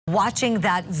Watching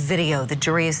that video, the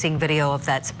jury is seeing video of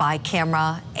that spy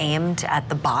camera aimed at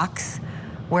the box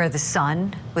where the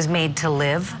son was made to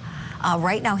live.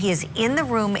 Right now, he is in the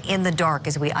room in the dark,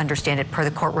 as we understand it, per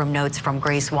the courtroom notes from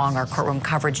Grace Wong, our courtroom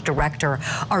coverage director.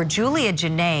 Our Julia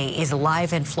Janae is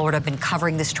live in Florida, been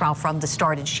covering this trial from the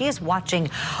start, and she is watching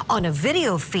on a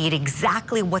video feed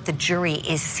exactly what the jury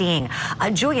is seeing.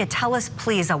 Julia, tell us,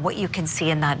 please, what you can see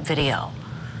in that video.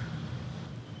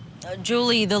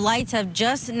 Julie, the lights have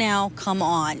just now come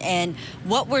on, and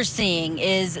what we're seeing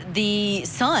is the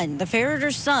son, the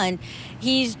Ferriter's son.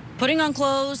 He's putting on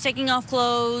clothes, taking off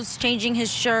clothes, changing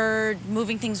his shirt,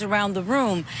 moving things around the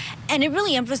room. And it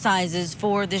really emphasizes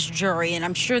for this jury, and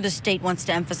I'm sure the state wants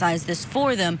to emphasize this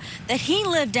for them, that he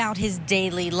lived out his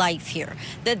daily life here.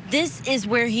 That this is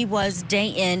where he was day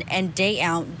in and day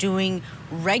out doing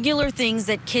regular things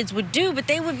that kids would do, but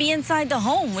they would be inside the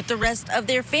home with the rest of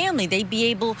their family. They'd be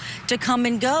able to come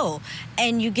and go.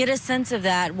 And you get a sense of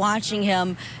that watching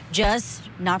him just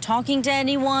not talking to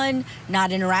anyone,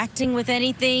 not interacting with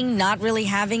anything, not really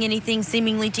having anything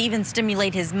seemingly to even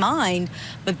stimulate his mind.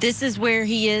 But this is where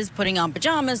he is, putting on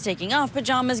pajamas, taking off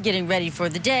pajamas, getting ready for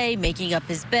the day, making up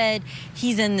his bed.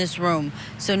 He's in this room.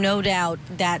 So no doubt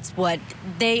that's what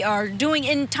they are doing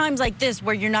in times like this,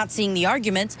 where you're not seeing the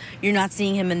arguments, you're not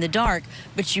seeing him in the dark,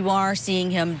 but you are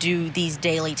seeing him do these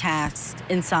daily tasks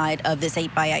inside of this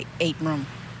 8x8 room.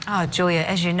 Oh, Julia,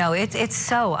 as you know, it's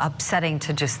so upsetting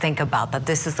to just think about that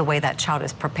this is the way that child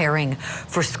is preparing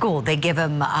for school. They give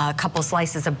him a couple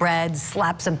slices of bread,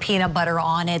 slap some peanut butter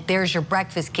on it. There's your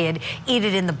breakfast, kid. Eat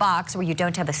it in the box where you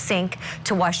don't have a sink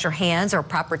to wash your hands or a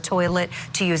proper toilet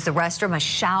to use the restroom, a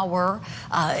shower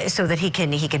so that he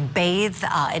can bathe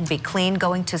and be clean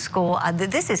going to school.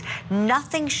 This is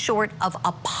nothing short of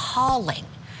appalling.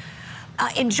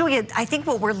 And Julia, I think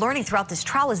what we're learning throughout this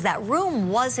trial is that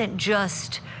room wasn't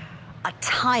just a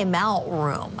timeout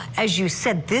room. As you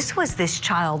said, this was this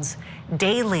child's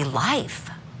daily life.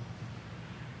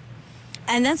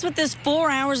 And that's what this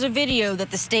 4 hours of video that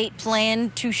the state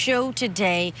planned to show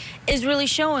today is really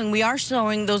showing. We are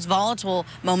showing those volatile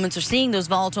moments, or seeing those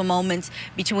volatile moments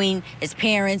between his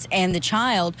parents and the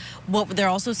child. What they're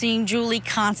also seeing, Julie,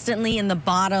 constantly in the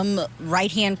bottom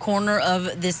right-hand corner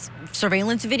of this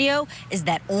surveillance video is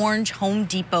that orange Home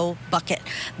Depot bucket,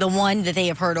 the one that they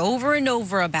have heard over and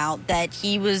over about, that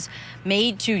he was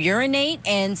made to urinate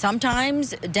and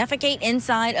sometimes defecate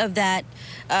inside of that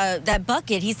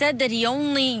bucket. He said that he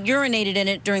only urinated in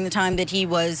it during the time that he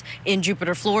was in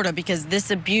Jupiter, Florida, because this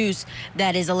abuse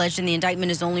that is alleged in the indictment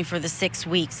is only for the 6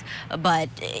 weeks. But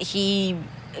he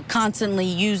constantly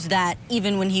used that.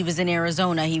 Even when he was in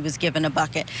Arizona, he was given a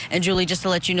bucket. And Julie, just to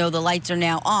let you know, the lights are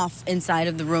now off inside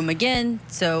of the room again.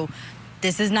 So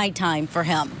this is nighttime for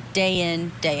him, day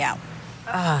in, day out.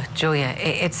 Julia,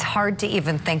 it's hard to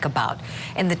even think about.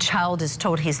 And the child is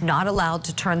told he's not allowed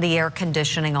to turn the air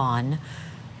conditioning on.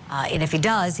 And if he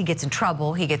does, he gets in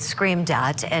trouble, he gets screamed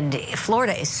at, and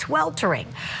Florida is sweltering.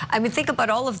 I mean, think about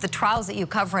all of the trials that you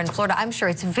cover in Florida. I'm sure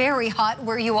it's very hot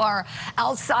where you are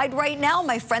outside right now,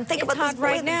 my friend. Think about this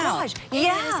right now.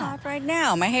 Yeah, it's hot right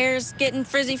now. My hair's getting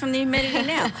frizzy from the humidity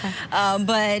now.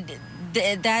 But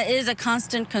that is a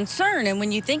constant concern. And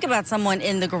when you think about someone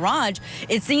in the garage,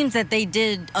 it seems that they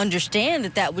did understand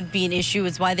that that would be an issue.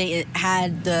 It's why they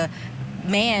had the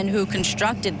man who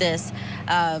constructed this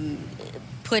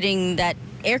putting that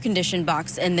air-conditioned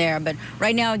box in there. But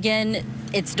right now, again,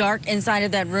 it's dark inside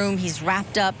of that room. He's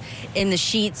wrapped up in the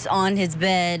sheets on his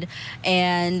bed,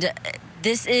 and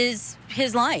this is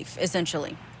his life,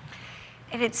 essentially.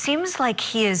 And it seems like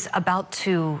he is about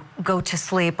to go to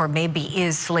sleep, or maybe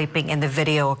is sleeping in the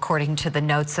video, according to the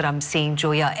notes that I'm seeing,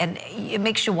 Julia. And it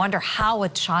makes you wonder how a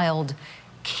child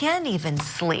can even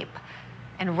sleep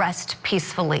and rest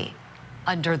peacefully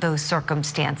under those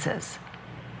circumstances.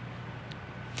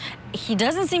 He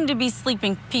doesn't seem to be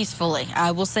sleeping peacefully.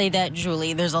 I will say that,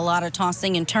 Julie. There's a lot of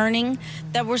tossing and turning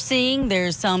that we're seeing.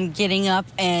 There's some getting up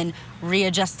and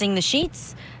readjusting the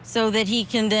sheets so that he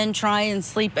can then try and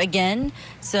sleep again.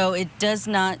 So it does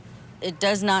not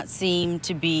seem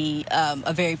to be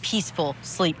a very peaceful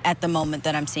sleep at the moment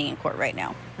that I'm seeing in court right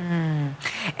now.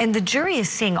 And the jury is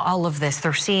seeing all of this.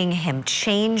 They're seeing him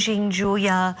changing,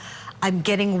 Julia. I'm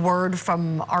getting word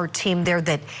from our team there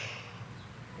that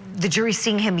the jury's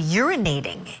seeing him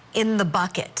urinating in the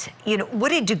bucket. You know,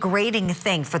 what a degrading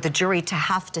thing for the jury to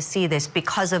have to see this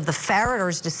because of the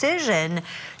Ferriter's decision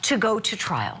to go to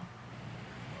trial.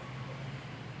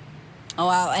 Oh,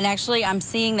 wow. And actually, I'm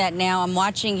seeing that now. I'm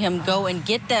watching him go and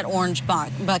get that orange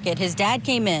bucket. His dad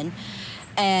came in,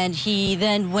 and he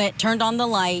then turned on the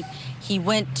light.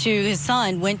 his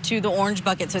son went to the orange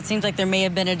bucket. So it seems like there may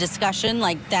have been a discussion,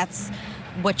 like that's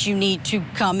what you need to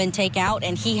come and take out.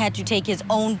 And he had to take his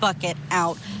own bucket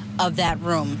out of that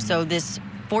room. So this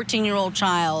 14-year-old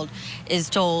child is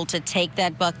told to take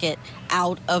that bucket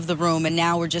out of the room, and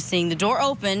now we're just seeing the door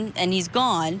open and he's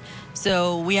gone.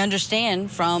 So we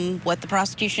understand from what the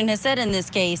prosecution has said in this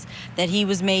case that he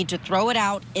was made to throw it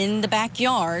out in the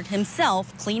backyard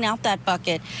himself, clean out that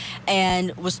bucket,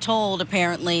 and was told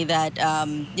apparently that,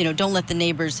 don't let the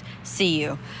neighbors see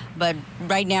you. But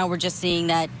right now we're just seeing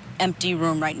that empty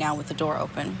room right now with the door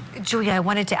open. Julia, I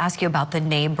wanted to ask you about the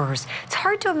neighbors. It's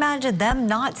hard to imagine them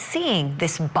not seeing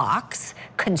this box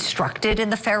constructed in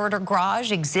the Ferriter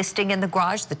garage, existing in the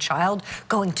garage, the child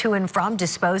going to and from,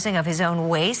 disposing of his own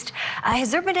waste. Has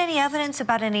there been any evidence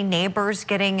about any neighbors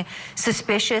getting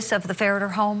suspicious of the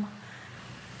Ferriter home?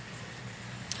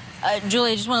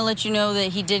 Julie, I just want to let you know that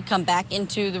he did come back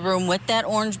into the room with that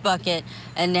orange bucket,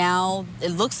 and now it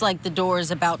looks like the door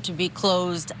is about to be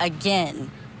closed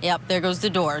again. Yep, there goes the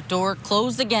door. Door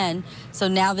closed again. So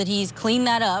now that he's cleaned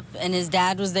that up and his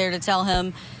dad was there to tell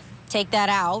him, take that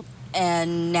out,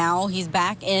 and now he's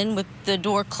back in with the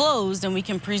door closed, and we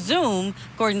can presume,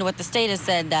 according to what the state has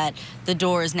said, that the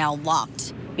door is now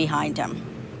locked behind him.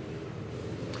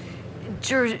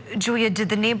 Julia, did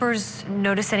the neighbors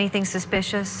notice anything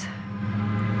suspicious?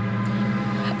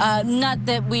 Not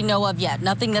that we know of yet.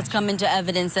 Nothing that's come into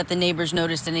evidence that the neighbors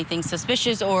noticed anything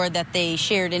suspicious or that they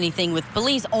shared anything with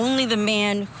police. Only the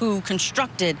man who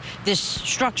constructed this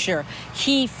structure,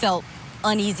 he felt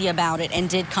uneasy about it and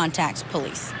did contact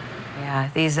police.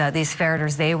 Yeah, these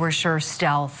Ferriters, they were sure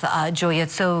stealth. Julia,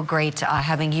 it's so great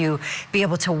having you be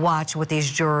able to watch what these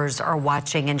jurors are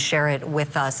watching and share it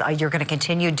with us. You're going to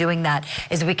continue doing that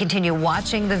as we continue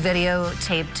watching the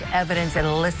videotaped evidence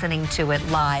and listening to it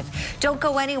live. Don't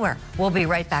go anywhere. We'll be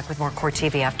right back with more Court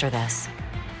TV after this.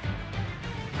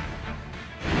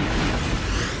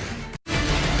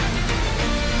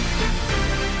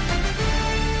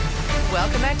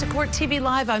 Welcome back to Court TV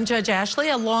Live. I'm Judge Ashley,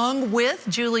 along with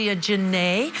Julia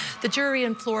Janae. The jury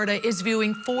in Florida is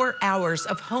viewing 4 hours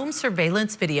of home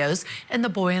surveillance videos in the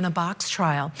Boy in a Box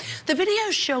trial. The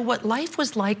videos show what life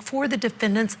was like for the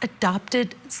defendant's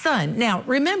adopted son. Now,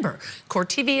 remember, Court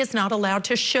TV is not allowed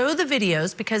to show the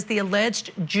videos because the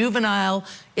alleged juvenile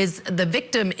is the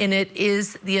victim in it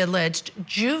is the alleged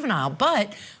juvenile,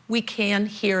 but we can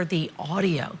hear the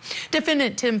audio.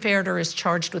 Defendant Tim Ferriter is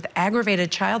charged with aggravated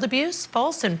child abuse,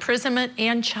 false imprisonment,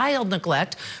 and child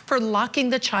neglect for locking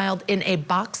the child in a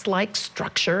box-like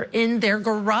structure in their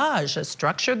garage, a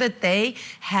structure that they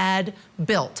had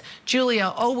built.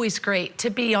 Julia, always great to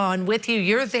be on with you.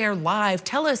 You're there live.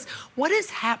 Tell us what is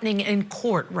happening in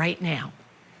court right now.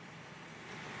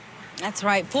 That's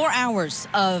right. 4 hours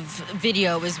of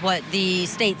video is what the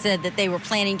state said that they were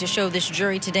planning to show this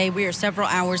jury today. We are several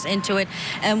hours into it.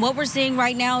 And what we're seeing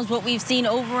right now is what we've seen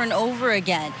over and over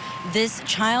again. This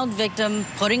child victim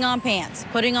putting on pants,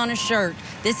 putting on a shirt.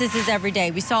 This is his everyday.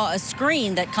 We saw a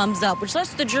screen that comes up, which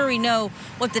lets the jury know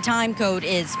what the time code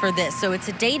is for this. So it's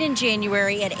a date in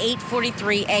January at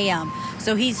 8:43 a.m.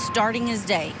 So he's starting his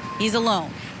day. He's alone.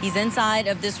 He's inside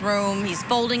of this room. He's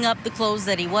folding up the clothes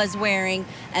that he was wearing,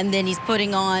 and then he's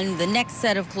putting on the next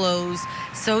set of clothes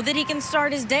so that he can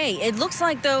start his day. It looks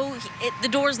like, though, the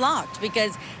door's locked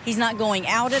because he's not going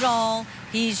out at all.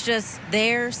 He's just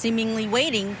there seemingly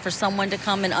waiting for someone to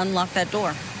come and unlock that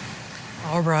door.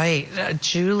 All right,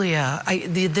 Julia,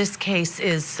 this case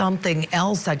is something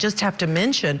else. I just have to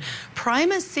mention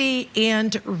primacy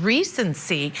and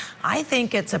recency. I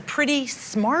think it's a pretty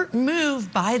smart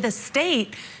move by the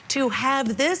state to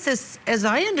have this, as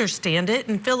I understand it,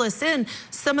 and fill us in,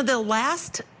 some of the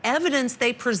last evidence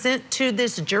they present to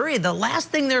this jury. The last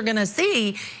thing they're going to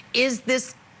see is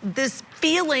this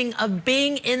feeling of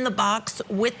being in the box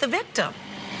with the victim.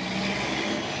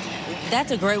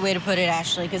 That's a great way to put it,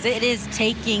 Ashley, because it is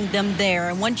taking them there.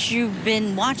 And once you've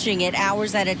been watching it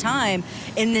hours at a time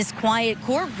in this quiet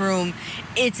courtroom,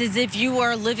 it's as if you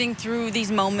are living through these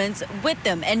moments with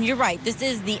them. And you're right, this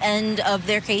is the end of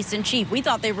their case in chief. We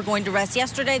thought they were going to rest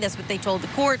yesterday. That's what they told the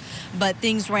court, but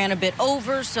things ran a bit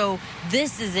over. So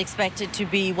this is expected to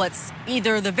be what's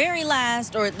either the very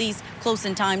last or at least close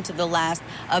in time to the last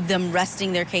of them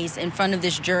resting their case in front of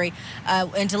this jury.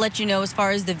 And to let you know, as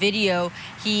far as the video,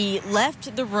 he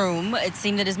left the room. It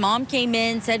seemed that his mom came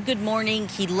in, said good morning.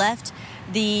 He left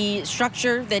the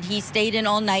structure that he stayed in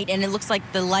all night, and it looks like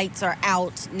the lights are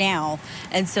out now.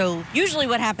 And so usually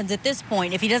what happens at this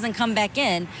point, if he doesn't come back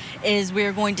in, is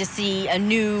we're going to see a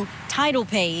new title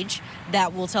page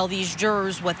that will tell these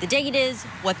jurors what the date is,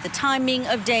 what the timing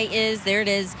of day is. There it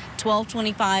is,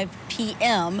 12:25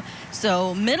 p.m.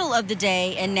 So middle of the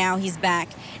day, and now he's back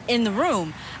in the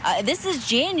room. This is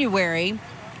January.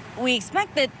 We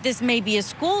expect that this may be a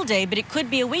school day, but it could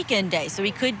be a weekend day. So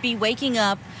he could be waking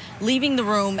up, leaving the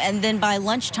room, and then by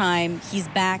lunchtime, he's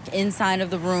back inside of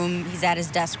the room. He's at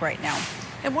his desk right now.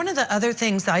 And one of the other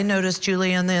things I noticed,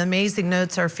 Julia, and the amazing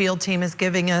notes our field team is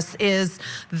giving us is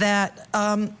that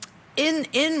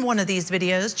in one of these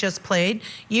videos just played,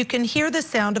 you can hear the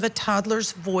sound of a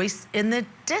toddler's voice in the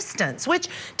distance, which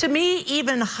to me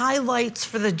even highlights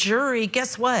for the jury,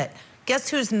 guess what? Guess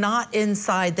who's not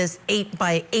inside this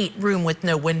 8x8 room with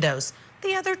no windows?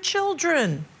 The other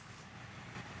children.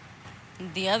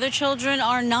 The other children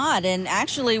are not. And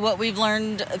actually what we've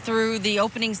learned through the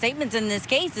opening statements in this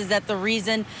case is that the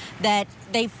reason that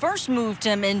they first moved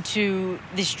him into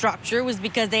the structure was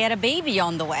because they had a baby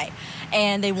on the way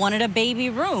and they wanted a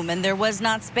baby room, and there was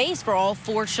not space for all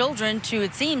 4 children to,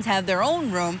 it seems, have their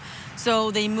own room. So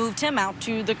they moved him out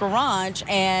to the garage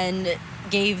and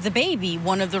gave the baby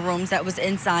one of the rooms that was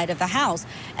inside of the house.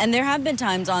 And there have been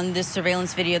times on this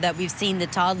surveillance video that we've seen the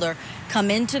toddler come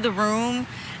into the room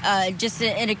just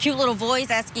in a cute little voice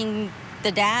asking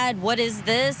the dad, what is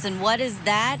this and what is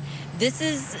that? This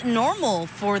is normal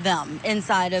for them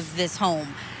inside of this home.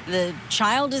 The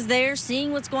child is there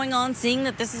seeing what's going on, seeing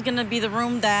that this is going to be the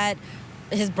room that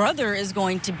his brother is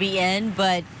going to be in,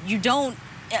 but you don't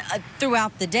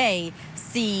throughout the day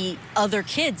see other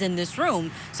kids in this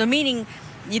room. So meaning,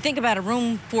 you think about a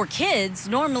room for kids,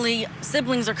 normally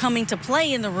siblings are coming to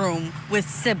play in the room with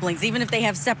siblings. Even if they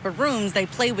have separate rooms, they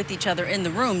play with each other in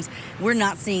the rooms. We're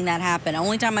not seeing that happen. The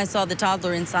only time I saw the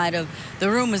toddler inside of the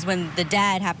room is when the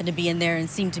dad happened to be in there and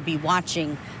seemed to be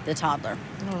watching the toddler.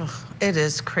 Oh, it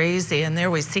is crazy. And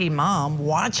there we see mom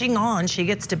watching on. She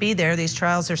gets to be there. These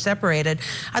trials are separated.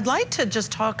 I'd like to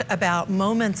just talk about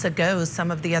moments ago some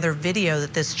of the other video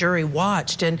that this jury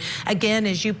watched. And again,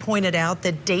 as you pointed out,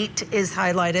 the date is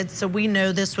highlighted. So we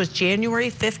know this was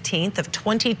January 15th of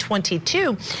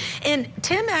 2022. And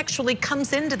Tim actually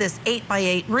comes into this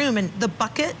 8x8 room, and the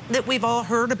bucket that we've all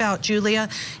heard about, Julia,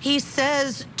 he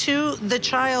says to the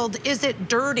child, is it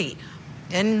dirty?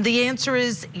 And the answer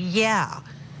is yeah.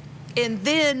 And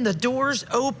then the doors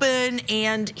open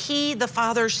and the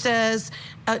father says,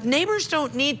 neighbors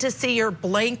don't need to see your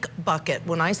blank bucket.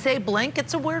 When I say blank,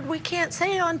 it's a word we can't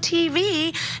say on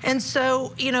TV. And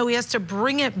so, you know, he has to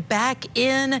bring it back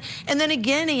in. And then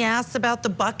again, he asks about the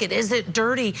bucket. Is it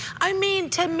dirty? I mean,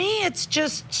 to me, it's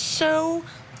just so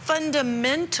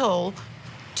fundamental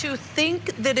to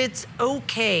think that it's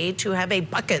okay to have a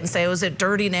bucket and say, oh, is it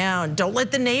dirty now? And don't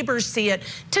let the neighbors see it.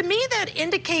 To me, that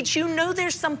indicates you know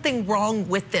there's something wrong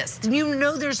with this. You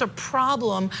know there's a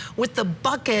problem with the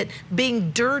bucket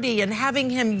being dirty and having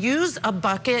him use a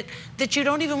bucket that you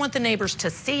don't even want the neighbors to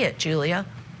see it, Julia.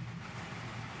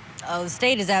 Oh, the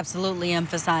state is absolutely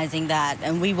emphasizing that.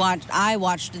 And I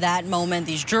watched that moment,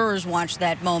 these jurors watched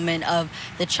that moment of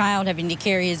the child having to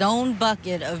carry his own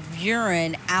bucket of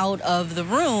urine out of the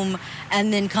room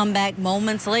and then come back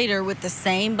moments later with the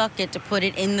same bucket to put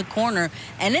it in the corner.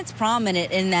 And it's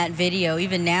prominent in that video,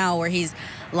 even now, where he's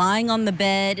lying on the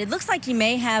bed. It looks like he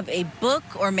may have a book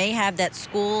or may have that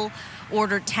school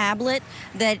ordered tablet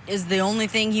that is the only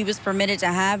thing he was permitted to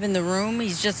have in the room.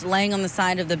 He's just laying on the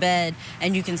side of the bed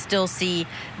and you can still see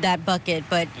that bucket.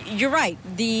 But you're right,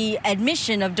 the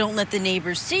admission of don't let the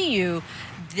neighbors see you,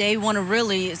 they want to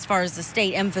really, as far as the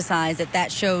state, emphasize that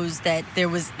that shows that there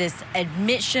was this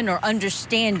admission or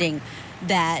understanding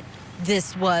that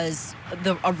this was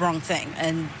a wrong thing,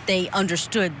 and they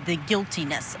understood the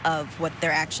guiltiness of what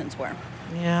their actions were.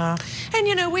 Yeah. And,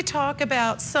 you know, we talk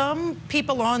about some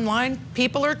people online,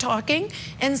 people are talking,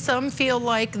 and some feel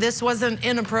like this wasn't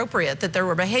inappropriate, that there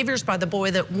were behaviors by the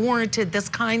boy that warranted this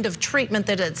kind of treatment,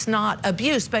 that it's not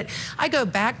abuse. But I go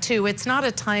back to, it's not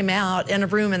a timeout in a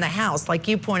room in the house, like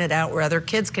you pointed out, where other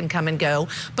kids can come and go,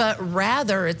 but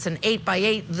rather it's an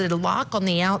 8x8, the lock on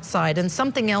the outside. And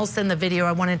something else in the video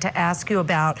I wanted to ask you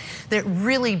about that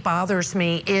really bothers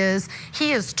me is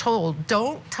he is told,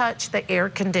 don't touch the air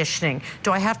conditioning.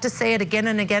 Do I have to say it again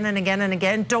and again and again and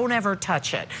again? Don't ever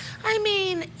touch it. I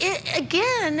mean,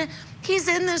 again, he's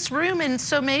in this room, and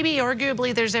so maybe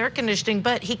arguably there's air conditioning,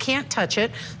 but he can't touch it.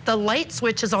 The light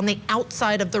switch is on the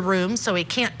outside of the room, so he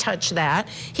can't touch that.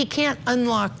 He can't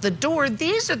unlock the door.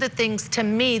 These are the things, to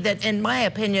me, that, in my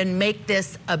opinion, make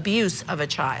this abuse of a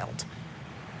child.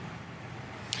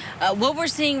 What we're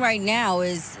seeing right now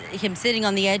is him sitting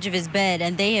on the edge of his bed,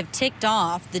 and they have ticked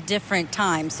off the different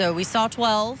times. So we saw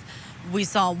 12, we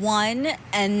saw 1,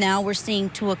 and now we're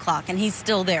seeing 2 o'clock, and he's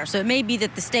still there. So it may be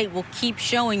that the state will keep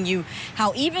showing you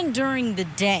how even during the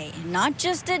day, not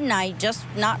just at night, just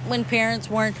not when parents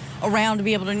weren't around to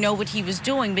be able to know what he was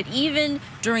doing, but even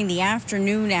during the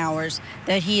afternoon hours,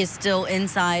 that he is still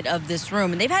inside of this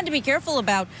room. And they've had to be careful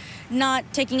about not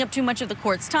taking up too much of the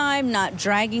court's time, not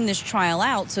dragging this trial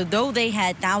out. So though they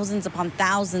had thousands upon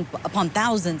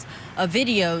thousands of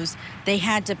videos, they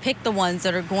had to pick the ones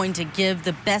that are going to give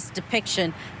the best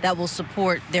depiction that will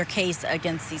support their case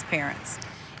against these parents.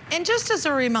 And just as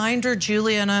a reminder,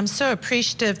 Julia, and I'm so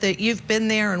appreciative that you've been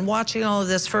there and watching all of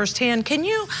this firsthand, can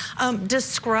you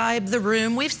describe the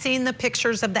room? We've seen the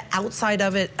pictures of the outside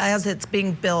of it as it's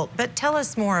being built, but tell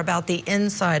us more about the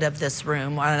inside of this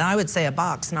room. And I would say a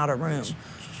box, not a room.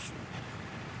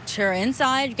 Sure,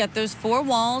 inside you've got those 4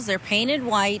 walls. They're painted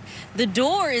white. The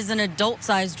door is an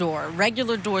adult-sized door,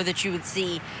 regular door that you would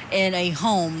see in a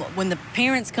home. When the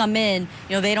parents come in,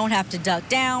 you know, they don't have to duck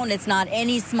down. It's not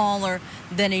any smaller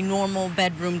than a normal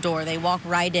bedroom door. They walk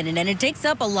right in, and it takes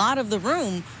up a lot of the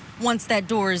room once that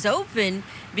door is open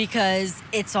because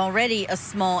it's already a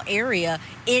small area.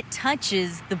 It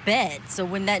touches the bed. So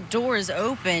when that door is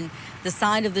open, the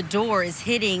side of the door is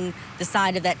hitting the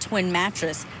side of that twin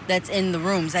mattress that's in the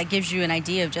rooms. That gives you an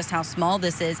idea of just how small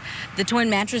this is. The twin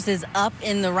mattress is up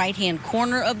in the right-hand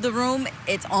corner of the room.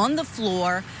 It's on the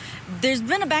floor. There's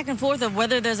been a back and forth of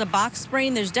whether there's a box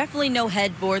spring. There's definitely no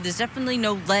headboard. There's definitely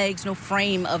no legs, no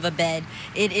frame of a bed.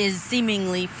 It is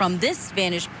seemingly, from this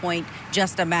vantage point,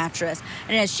 just a mattress.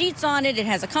 And it has sheets on it. It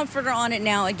has a comforter on it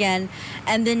now again.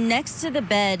 And then next to the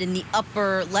bed in the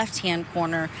upper left-hand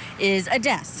corner is a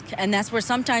desk. And that's where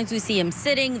sometimes we see him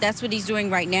sitting. That's what he's doing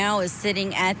right now, is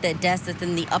sitting at that desk that's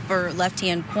in the upper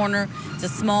left-hand corner. It's a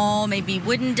small, maybe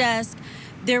wooden desk.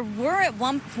 There were at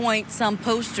one point some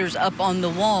posters up on the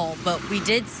wall, but we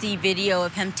did see video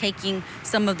of him taking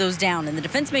some of those down. And the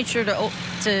defense made sure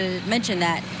to mention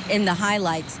that in the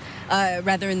highlights,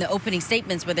 rather in the opening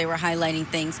statements where they were highlighting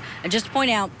things. And just to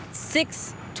point out,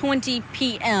 6:20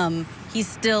 p.m., he's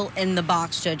still in the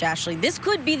box, Judge Ashley. This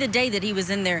could be the day that he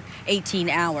was in there 18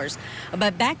 hours.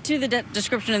 But back to the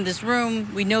description of this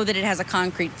room, we know that it has a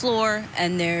concrete floor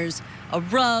and there's a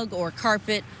rug or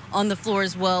carpet on the floor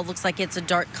as well. Looks like it's a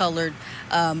dark colored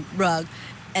rug.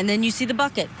 And then you see the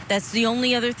bucket. That's the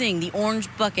only other thing, the orange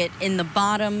bucket in the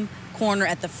bottom corner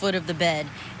at the foot of the bed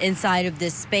inside of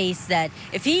this space that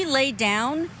if he laid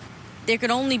down, there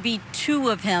could only be 2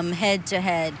 of him head to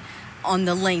head on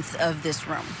the length of this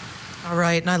room. All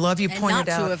right, and I love you pointed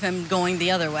out. And not 2 of him going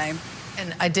the other way.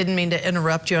 And I didn't mean to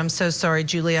interrupt you. I'm so sorry,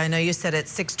 Julia. I know you said at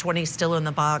 6:20 still in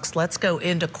the box. Let's go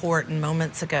into court in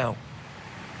moments ago.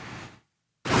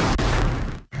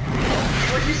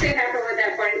 What did you say happened with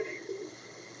that fight?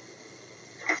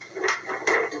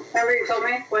 Remember you told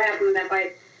me what happened with that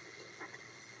fight?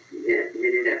 Yeah,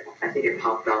 I think it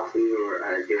popped off when we were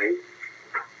doing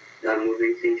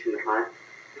moving things from the pot.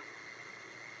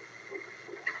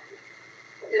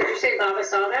 Did you say Baba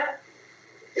saw that?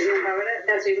 Did you cover it?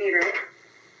 That's what you need, right?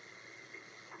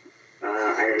 I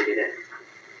already did it.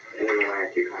 I don't know why I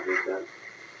have 2 copies of that.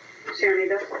 So you don't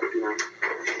need those? No.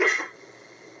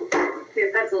 You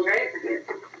have pencils, right? Yeah.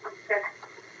 Okay.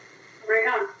 Bring it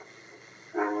on.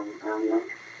 I don't know.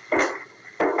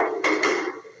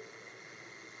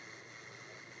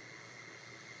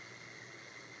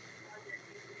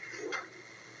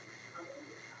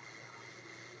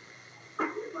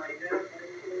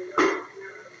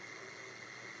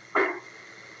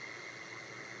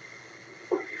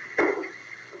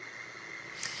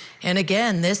 And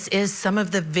again, this is some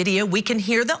of the video. We can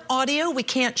hear the audio. We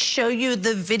can't show you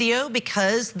the video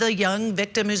because the young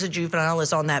victim who's a juvenile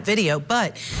is on that video.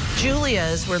 But Julia,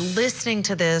 as we're listening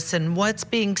to this and what's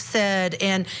being said,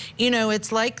 and you know,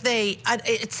 it's like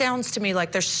it sounds to me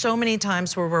like there's so many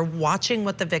times where we're watching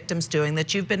what the victim's doing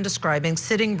that you've been describing,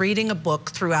 sitting, reading a book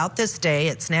throughout this day.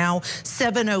 It's now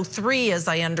 7:03 as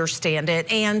I understand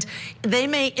it. And they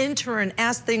may enter and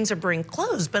ask things or bring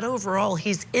clothes, but overall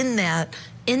he's in there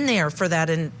for that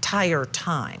entire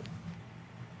time.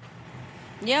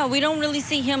 Yeah, we don't really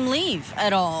see him leave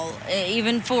at all,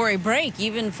 even for a break,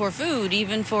 even for food,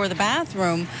 even for the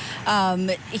bathroom.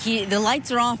 The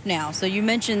lights are off now. So you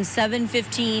mentioned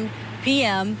 7:15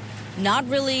 p.m., not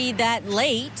really that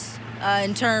late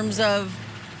in terms of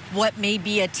what may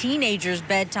be a teenager's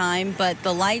bedtime, but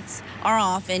the lights are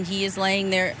off and he is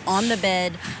laying there on the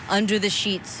bed under the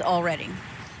sheets already.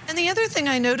 And the other thing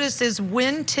I noticed is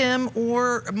when Tim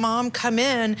or mom come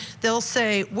in, they'll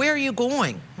say, "Where are you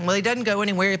going?" Well, he doesn't go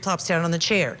anywhere. He plops down on the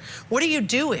chair. "What are you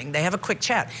doing?" They have a quick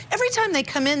chat. Every time they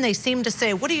come in, they seem to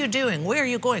say, "What are you doing? Where are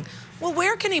you going?" Well,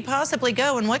 where can he possibly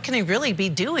go and what can he really be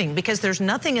doing? Because there's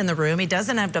nothing in the room. He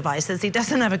doesn't have devices. He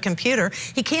doesn't have a computer.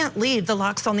 He can't leave. The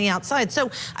lock's on the outside.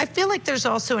 So I feel like there's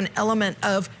also an element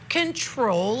of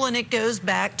control, and it goes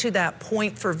back to that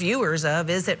point for viewers of,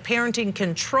 is it parenting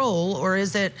control or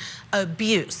is it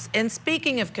abuse? And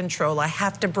speaking of control, I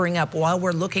have to bring up, while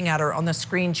we're looking at her on the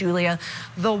screen, Julia,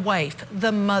 the wife,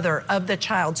 the mother of the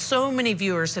child. So many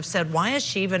viewers have said, why is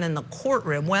she even in the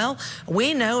courtroom? Well,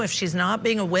 we know if she's not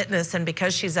being a witness and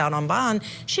because she's out on bond,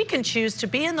 she can choose to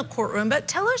be in the courtroom. But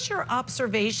tell us your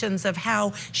observations of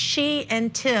how she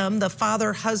and Tim, the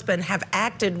father, husband, have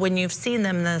acted when you've seen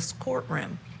them in this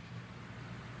courtroom.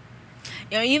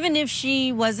 You know, even if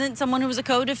she wasn't someone who was a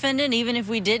co-defendant, even if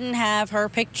we didn't have her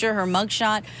picture, her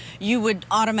mugshot, you would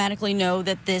automatically know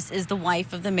that this is the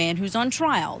wife of the man who's on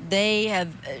trial. They have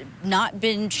not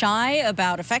been shy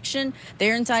about affection.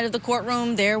 They're inside of the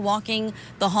courtroom. They're walking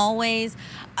the hallways.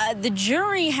 The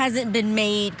jury hasn't been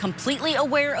made completely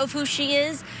aware of who she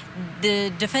is.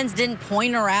 The defense didn't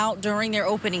point her out during their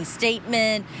opening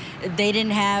statement. They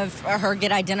didn't have her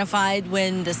get identified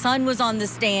when the son was on the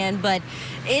stand, but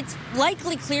it's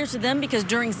likely clear to them because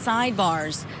during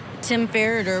sidebars, Tim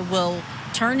Ferriter will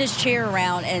turn his chair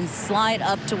around and slide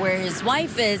up to where his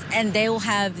wife is, and they will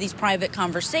have these private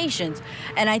conversations.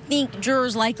 And I think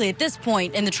jurors likely at this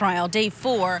point in the trial, day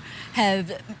 4,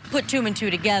 have put 2 and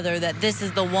 2 together that this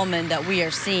is the woman that we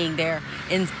are seeing there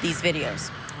in these videos.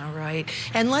 All right,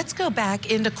 and let's go back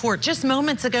into court. Just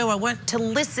moments ago, I went to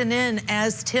listen in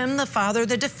as Tim, the father,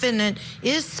 the defendant,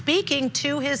 is speaking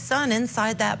to his son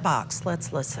inside that box.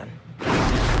 Let's listen.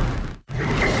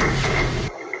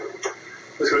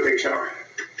 Let's go take a shower.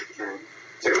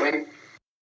 Is it clean?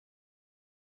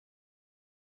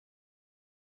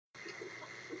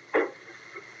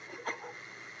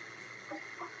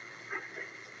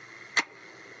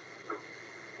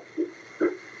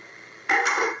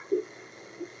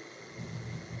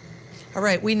 All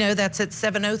right, we know that's at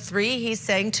 7:03. He's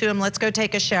saying to him, let's go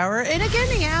take a shower. And again,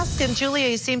 he asks, and Julia,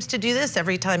 he seems to do this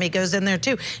every time he goes in there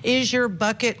too, is your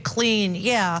bucket clean?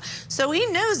 Yeah. So he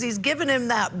knows he's given him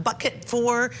that bucket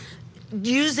for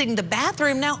using the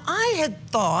bathroom. Now, I had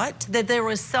thought that there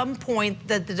was some point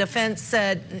that the defense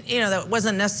said, you know, that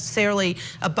wasn't necessarily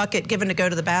a bucket given to go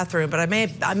to the bathroom, but I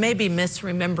may be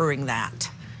misremembering that.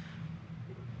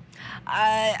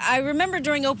 I remember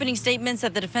during opening statements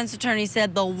that the defense attorney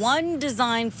said the one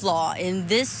design flaw in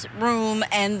this room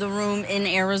and the room in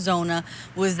Arizona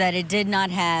was that it did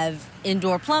not have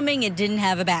indoor plumbing, it didn't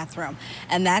have a bathroom.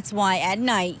 And that's why at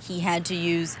night he had to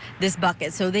use this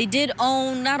bucket. So they did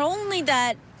own not only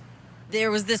that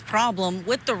there was this problem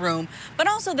with the room, but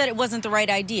also that it wasn't the right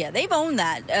idea. They've owned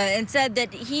that and said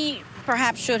that he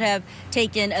perhaps should have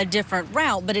taken a different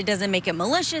route, but it doesn't make it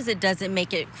malicious, it doesn't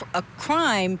make it a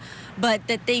crime, but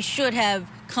that they should have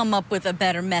come up with a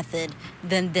better method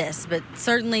than this. But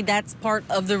certainly that's part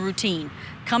of the routine.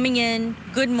 Coming in,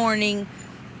 good morning,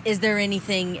 is there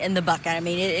anything in the bucket? I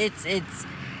mean, it's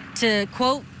to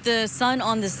quote the son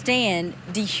on the stand,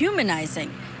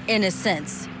 dehumanizing in a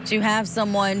sense, to have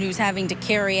someone who's having to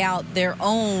carry out their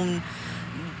own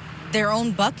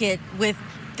bucket with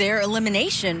their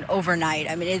elimination overnight.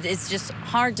 I mean, it's just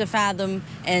hard to fathom,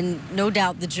 and no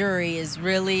doubt the jury is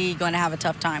really going to have a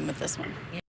tough time with this one.